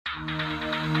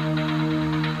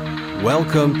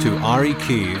Welcome to Ari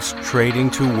Keeves'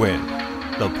 Trading to Win,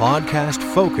 the podcast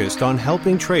focused on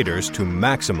helping traders to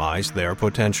maximize their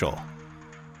potential.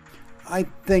 I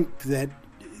think that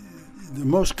the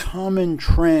most common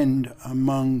trend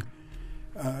among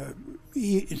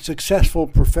successful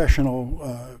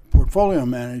professional portfolio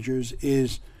managers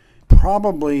is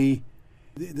probably,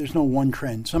 there's no one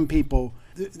trend. Some people,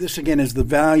 this again is the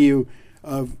value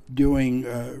of doing,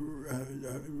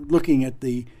 looking at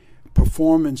the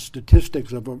performance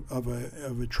statistics of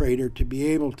a trader to be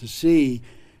able to see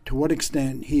to what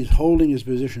extent he's holding his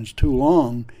positions too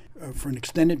long for an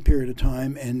extended period of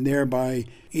time, and thereby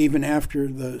even after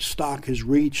the stock has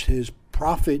reached his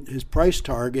price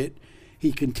target,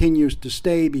 he continues to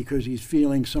stay because he's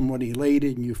feeling somewhat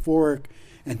elated and euphoric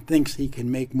and thinks he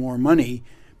can make more money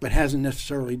but hasn't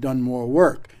necessarily done more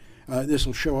work. This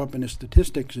will show up in his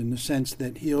statistics in the sense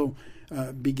that he'll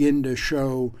begin to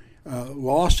show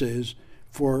losses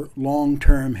for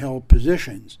long-term held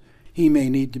positions. He may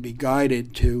need to be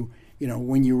guided to,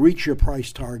 when you reach your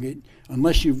price target,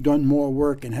 unless you've done more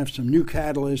work and have some new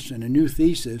catalysts and a new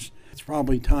thesis, it's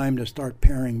probably time to start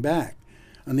paring back.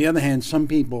 On the other hand, some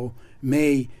people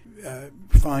may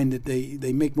find that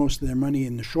they make most of their money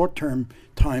in the short-term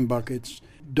time buckets,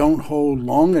 don't hold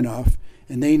long enough,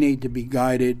 and they need to be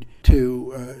guided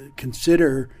to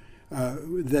consider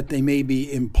that they may be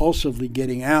impulsively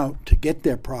getting out to get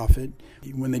their profit.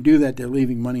 When they do that, they're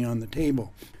leaving money on the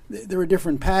table. There are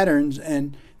different patterns,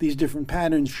 and these different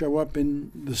patterns show up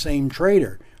in the same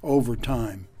trader over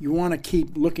time. You want to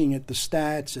keep looking at the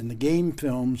stats and the game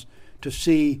films to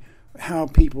see how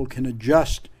people can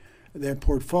adjust their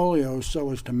portfolios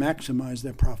so as to maximize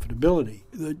their profitability.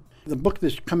 The book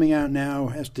that's coming out now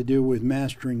has to do with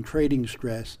mastering trading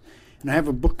stress, and I have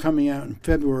a book coming out in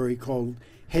February called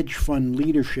Hedge Fund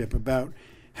Leadership, about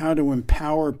how to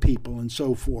empower people and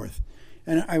so forth.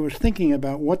 And I was thinking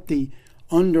about what the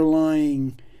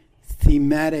underlying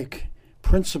thematic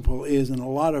principle is in a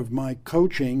lot of my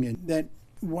coaching, and that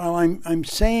while I'm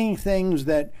saying things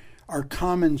that are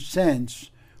common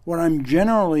sense, what I'm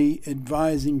generally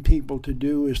advising people to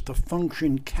do is to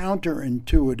function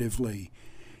counterintuitively.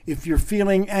 If you're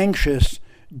feeling anxious,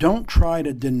 don't try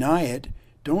to deny it,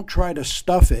 don't try to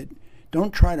stuff it,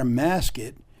 don't try to mask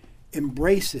it.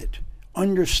 Embrace it.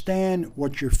 Understand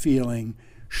what you're feeling.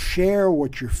 Share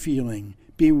what you're feeling.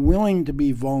 Be willing to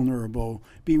be vulnerable.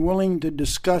 Be willing to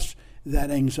discuss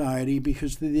that anxiety,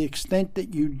 because to the extent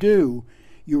that you do,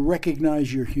 you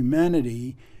recognize your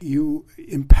humanity. You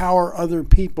empower other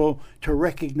people to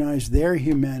recognize their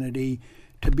humanity,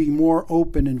 to be more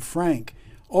open and frank.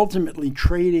 Ultimately,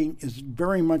 trading is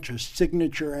very much a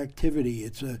signature activity.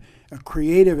 It's a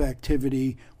creative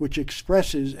activity which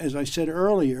expresses, as I said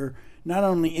earlier, not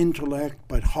only intellect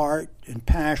but heart and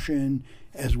passion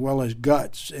as well as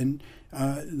guts. And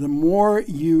the more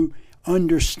you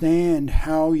understand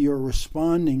how you're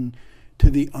responding to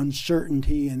the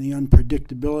uncertainty and the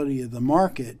unpredictability of the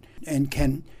market, and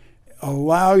can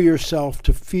allow yourself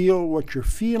to feel what you're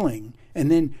feeling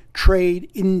and then trade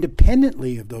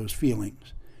independently of those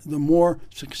feelings, the more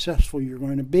successful you're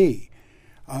going to be.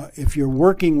 If you're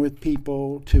working with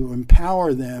people to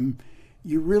empower them,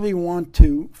 you really want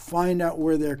to find out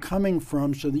where they're coming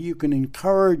from so that you can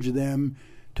encourage them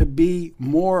to be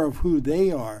more of who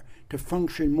they are, to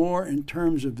function more in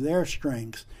terms of their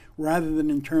strengths rather than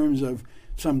in terms of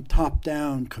some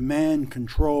top-down command,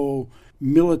 control,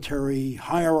 military,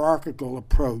 hierarchical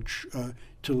approach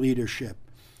to leadership.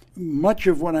 Much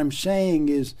of what I'm saying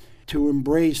is to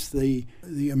embrace the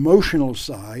emotional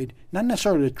side, not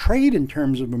necessarily to trade in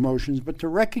terms of emotions, but to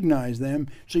recognize them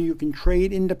so you can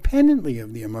trade independently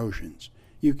of the emotions.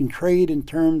 You can trade in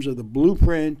terms of the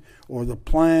blueprint or the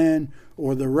plan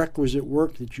or the requisite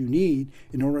work that you need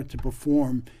in order to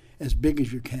perform as big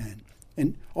as you can.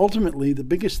 And ultimately, the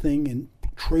biggest thing in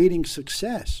trading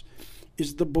success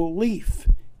is the belief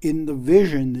in the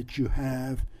vision that you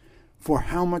have for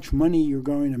how much money you're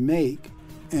going to make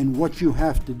and what you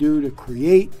have to do to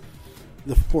create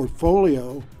the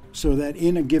portfolio so that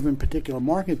in a given particular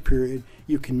market period,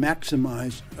 you can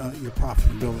maximize your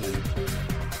profitability.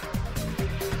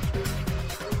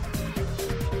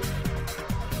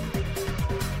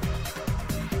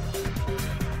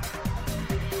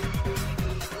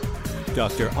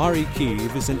 Dr. Ari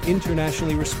Keeves is an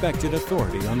internationally respected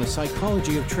authority on the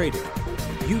psychology of trading.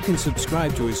 You can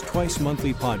subscribe to his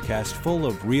twice-monthly podcast full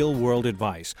of real-world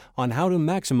advice on how to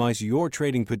maximize your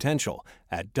trading potential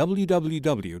at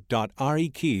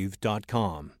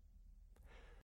www.arikeeves.com.